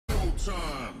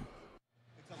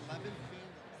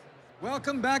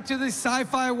Welcome back to the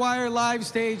SYFY WIRE live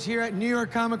stage here at New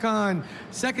York Comic-Con.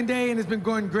 Second day, and it's been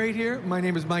going great here. My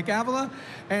name is Mike Avila,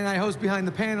 and I host Behind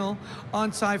the Panel on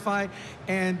SYFY.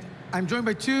 And I'm joined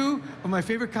by two of my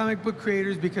favorite comic book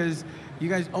creators because you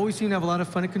guys always seem to have a lot of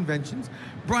fun at conventions.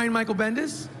 Michael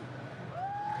Bendis.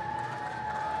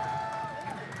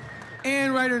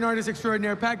 And writer and artist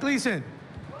extraordinaire, Pat Gleason.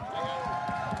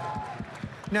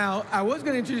 Now, I was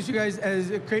going to introduce you guys as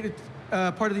a creative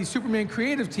part of the Superman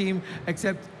creative team,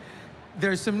 except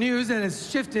there's some news that has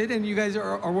shifted and you guys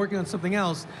are working on something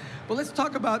else. But let's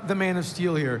talk about the Man of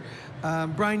Steel here.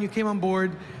 Brian, you came on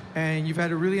board and you've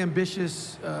had a really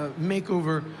ambitious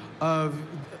makeover of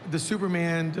the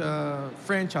Superman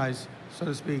franchise, so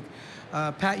to speak.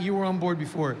 Pat, you were on board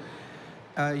before.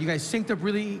 You guys synced up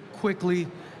really quickly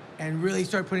and really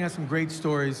started putting out some great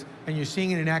stories, and you're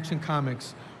seeing it in Action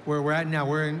Comics, where we're at now.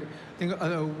 We're in, I think,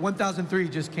 1003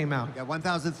 just came out. Yeah,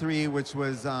 1003, which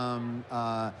was an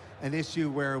issue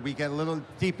where we get a little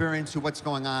deeper into what's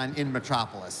going on in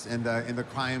Metropolis, in the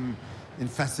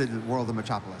crime-infested world of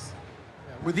Metropolis.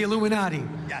 With the Illuminati.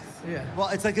 Yes. Yeah. Well,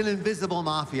 it's like an invisible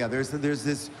mafia. There's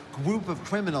this group of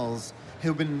criminals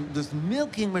who've been just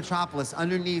milking Metropolis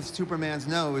underneath Superman's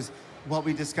nose. What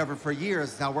we discovered for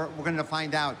years. Now we're going to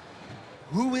find out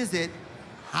who is it,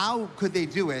 how could they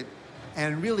do it,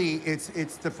 and really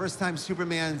it's the first time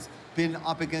Superman's been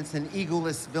up against an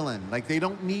egoless villain. Like, they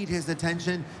don't need his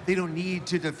attention. They don't need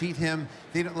to defeat him.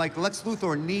 They don't, like, Lex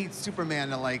Luthor needs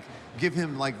Superman to, like, give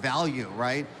him, like, value,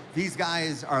 right? These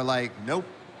guys are like, nope.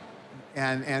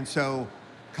 And so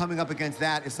coming up against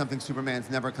that is something Superman's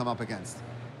never come up against.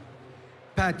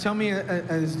 Pat, tell me,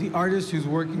 as the artist who's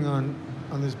working on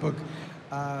this book,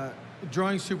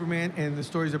 drawing Superman and the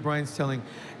stories that Brian's telling,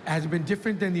 has it been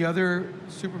different than the other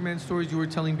Superman stories you were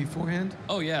telling beforehand?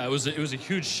 Oh yeah, it was a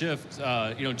huge shift.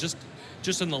 You know,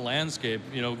 just in the landscape.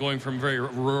 You know, going from very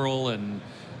rural and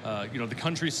you know, the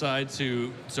countryside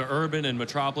to urban and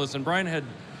Metropolis. And Brian had,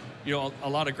 you know, a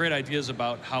lot of great ideas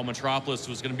about how Metropolis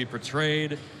was going to be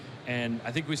portrayed, and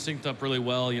I think we synced up really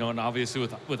well. You know, and obviously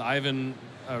with Ivan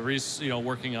Reis, you know,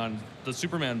 working on the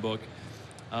Superman book,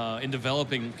 in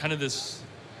developing kind of this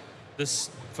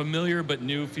familiar but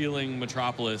new feeling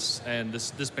Metropolis, and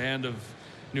this band of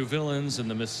new villains and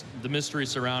the mystery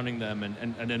surrounding them,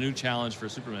 and a new challenge for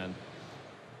Superman.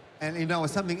 And you know,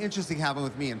 something interesting happened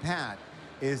with me and Pat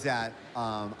is that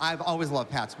I've always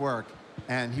loved Pat's work,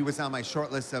 and he was on my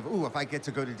short list of, ooh, if I get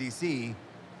to go to DC,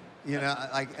 you know,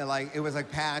 like it was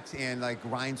like Pat and like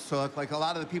Ryan Sook, like a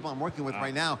lot of the people I'm working with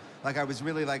right now. Like, I was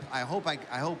really like, I hope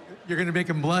you're gonna make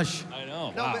him blush. I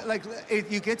know. No, wow. but like,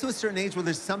 you get to a certain age where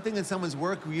there's something in someone's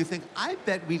work where you think, I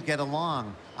bet we'd get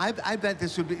along. I bet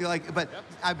this would be like, but yep.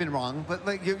 I've been wrong. But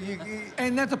like, you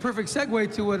and that's a perfect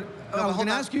segue to what I was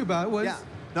gonna ask you about. Was yeah.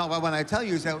 No, but when I tell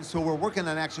you, so we're working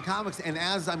on Action Comics, and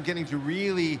as I'm getting to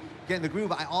really get in the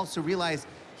groove, I also realize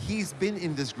he's been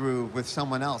in this groove with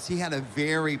someone else. He had a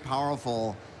very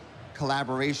powerful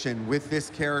collaboration with this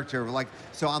character. Like,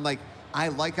 so I'm like, I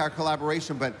like our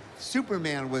collaboration, but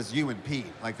Superman was you and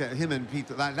Pete. Like, him and Pete,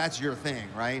 that's your thing,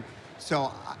 right?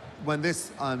 So when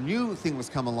this new thing was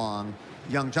come along,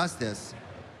 Young Justice,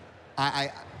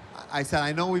 I said,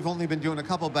 I know we've only been doing a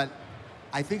couple, but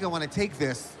I think I want to take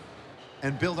this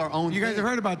and build our own You guys have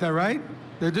heard about that, right?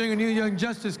 They're doing a new Young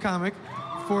Justice comic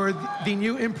for the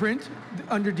new imprint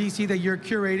under DC that you're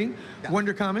curating, yeah.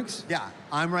 Wonder Comics. Yeah,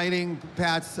 I'm writing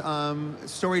Pat's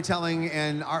storytelling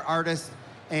and artist,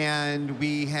 and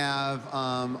we have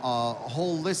a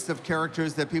whole list of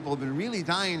characters that people have been really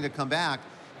dying to come back.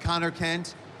 Connor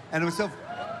Kent, and it was so...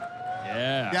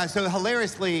 Yeah. Yeah, so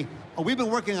hilariously, we've been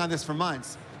working on this for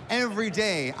months. Every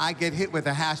day I get hit with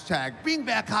a hashtag, bring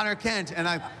back Connor Kent,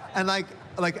 and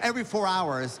like every 4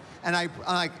 hours, and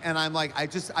I'm like,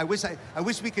 I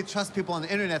wish we could trust people on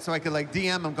the internet so I could like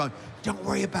DM them going, don't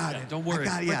worry about it. Don't worry.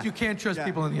 But you can't trust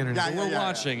people on the internet. We're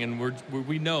watching, and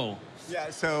we know. Yeah,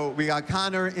 so we got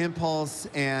Connor, Impulse,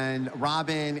 and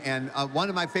Robin, and one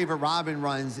of my favorite Robin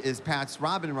runs is Pat's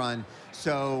Robin run.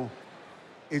 So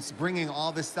it's bringing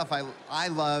all this stuff I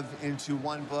love into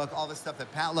one book, all the stuff that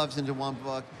Pat loves into one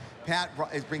book. Pat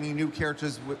is bringing new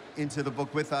characters into the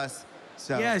book with us.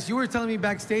 So. Yes, you were telling me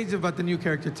backstage about the new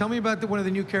character. Tell me about one of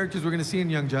the new characters we're going to see in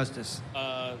Young Justice.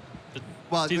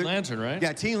 Teen Lantern, right?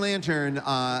 Yeah, Teen Lantern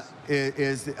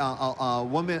is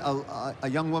a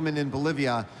young woman in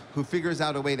Bolivia who figures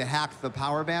out a way to hack the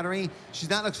power battery. She's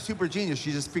not a super genius.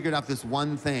 She just figured out this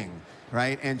one thing,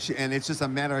 right? And it's just a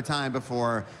matter of time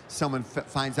before someone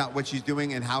finds out what she's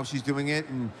doing and how she's doing it,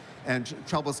 and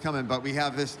trouble's coming. But we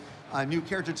have this new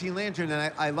character, Teen Lantern,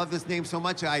 and I love this name so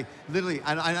much. I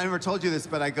never told you this,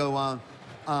 but I go,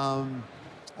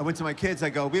 I went to my kids, I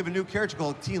go, we have a new character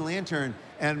called Teen Lantern,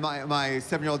 and my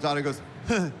 7-year-old daughter goes,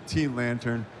 Teen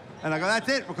Lantern. And I go, that's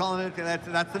it, we're calling it,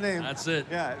 that's the name. That's it.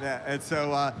 Yeah. And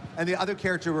so, and the other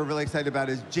character we're really excited about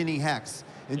is Ginny Hex.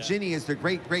 And Ginny is the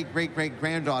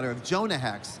great-great-great-great-granddaughter of Jonah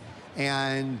Hex.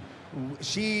 And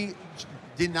she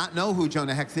did not know who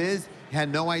Jonah Hex is,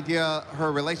 had no idea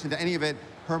her relation to any of it.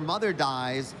 Her mother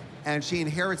dies, and she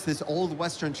inherits this old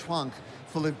Western trunk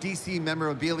full of DC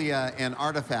memorabilia and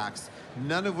artifacts,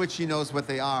 none of which she knows what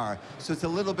they are. So it's a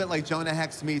little bit like Jonah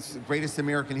Hex meets Greatest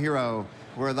American Hero,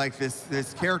 where like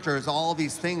this character is all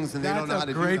these things and they don't know how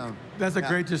to do them. That's a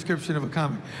great description of a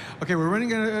comic. Okay, we're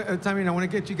running out of time, and I want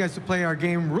to get you guys to play our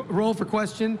game, Roll for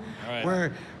Question,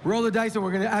 where roll the dice, and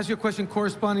we're going to ask you a question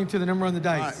corresponding to the number on the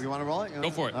dice. All right, you want to roll it?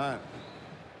 Go for it. All right.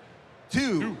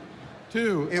 Two.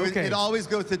 It always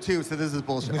goes to 2, so this is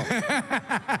bullshit.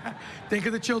 Think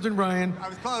of the children, Brian. I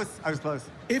was close.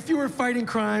 If you were fighting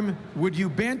crime, would you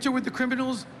banter with the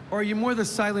criminals, or are you more the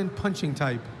silent punching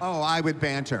type? Oh, I would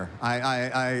banter.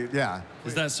 Yeah.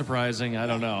 Is that surprising? I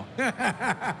don't know.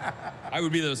 I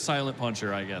would be the silent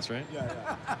puncher, I guess, right?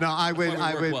 Yeah. No, I would.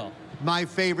 Well. My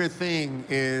favorite thing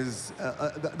is,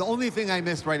 the only thing I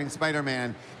missed writing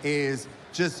Spider-Man is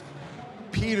just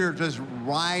Peter just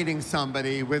riding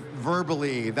somebody with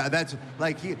verbally. That's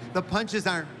like, the punches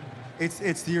aren't,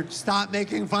 it's your stop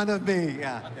making fun of me.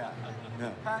 Yeah.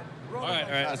 All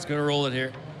right, let's go roll it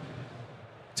here.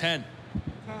 10.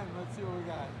 10, let's see what we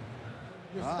got.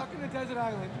 You're stuck in a desert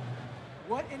island.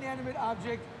 What inanimate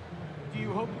object do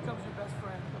you hope becomes your best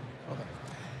friend? Hold on.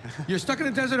 You're stuck in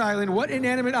a desert island. What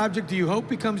inanimate object do you hope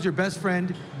becomes your best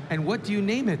friend, and what do you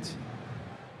name it?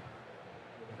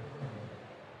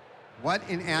 What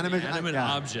inanimate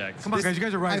object? Come on, guys, you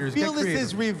guys are writers. I feel this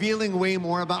is revealing way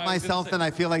more about myself than I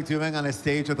feel like doing on a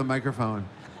stage with a microphone.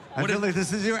 I feel like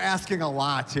you're asking a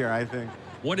lot here, I think.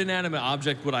 What inanimate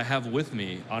object would I have with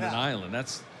me on an island?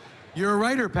 That's. You're a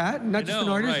writer, Pat, not just an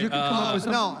artist. Right. You can come up with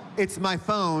something. No, it's my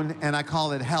phone, and I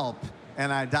call it help,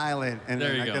 and I dial it, and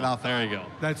then I get off. There you go.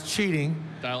 That's cheating.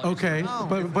 Okay,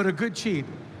 but a good cheat.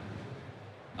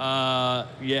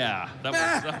 Yeah. That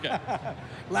was, okay.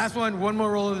 Last one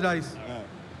more roll of the dice.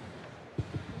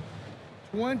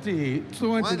 20.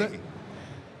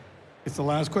 It's the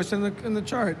last question in the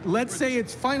chart. Let's say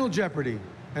it's Final Jeopardy,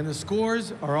 and the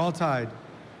scores are all tied.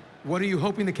 What are you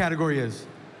hoping the category is?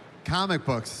 Comic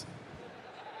books.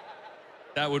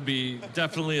 That would be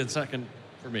definitely a second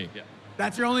for me, yeah.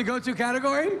 That's your only go-to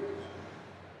category?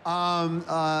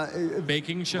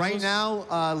 Baking shows? Right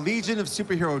now, Legion of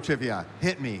Superhero Trivia.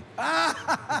 Hit me.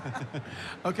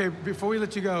 Okay, before we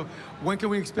let you go, when can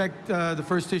we expect the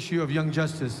first issue of Young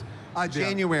Justice?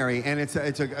 January, and it's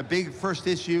a big first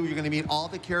issue. You're going to meet all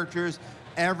the characters.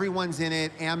 Everyone's in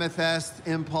it. Amethyst,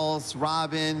 Impulse,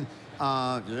 Robin,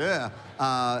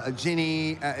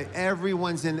 Ginny.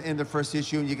 Everyone's in the first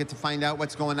issue, and you get to find out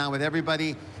what's going on with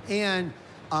everybody. And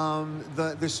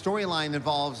the storyline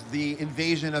involves the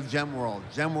invasion of Gemworld.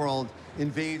 Gemworld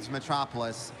invades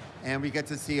Metropolis, and we get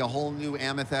to see a whole new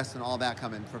Amethyst and all that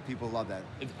coming for people who love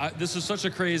that. This is such a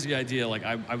crazy idea. Like,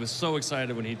 I was so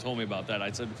excited when he told me about that.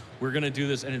 I said, we're going to do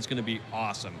this, and it's going to be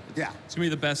awesome. Yeah. It's going to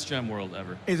be the best Gem World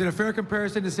ever. Is it a fair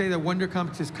comparison to say that Wonder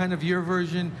Comics is kind of your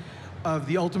version of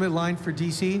the Ultimate line for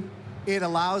DC? It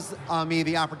allows me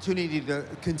the opportunity to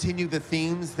continue the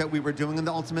themes that we were doing in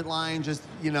the Ultimate line, just,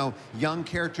 young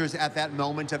characters at that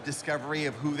moment of discovery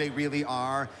of who they really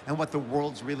are and what the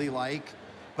world's really like.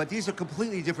 But these are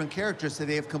completely different characters, so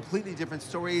they have completely different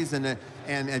stories and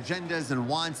agendas and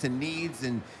wants and needs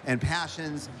and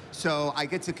passions. So I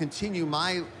get to continue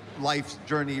my life's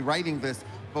journey writing this,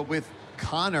 but with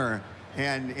Connor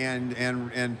and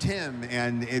Tim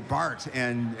and Bart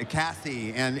and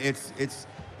Cassie, and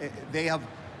they have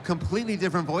completely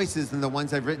different voices than the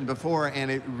ones I've written before, and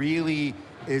it really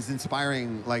is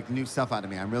inspiring new stuff out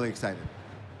of me. I'm really excited.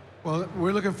 Well,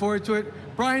 we're looking forward to it.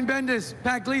 Brian Bendis,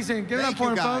 Pat Gleason, give it up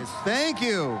for him, folks. Thank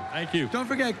you. Thank you. Don't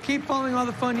forget, keep following all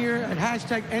the fun here at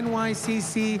hashtag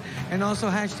NYCC and also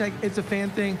hashtag It's a Fan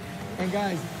Thing. And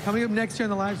guys, coming up next year on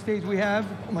the live stage, we have,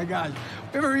 oh my gosh,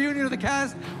 we have a reunion of the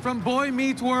cast from Boy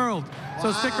Meets World.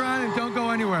 So stick around and don't go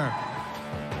anywhere.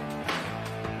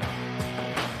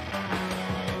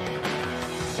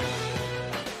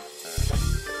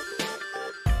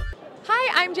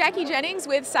 I'm Jackie Jennings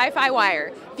with SYFY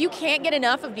WIRE. If you can't get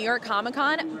enough of New York Comic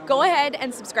Con, go ahead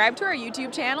and subscribe to our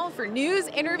YouTube channel for news,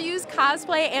 interviews,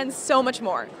 cosplay, and so much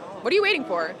more. What are you waiting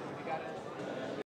for?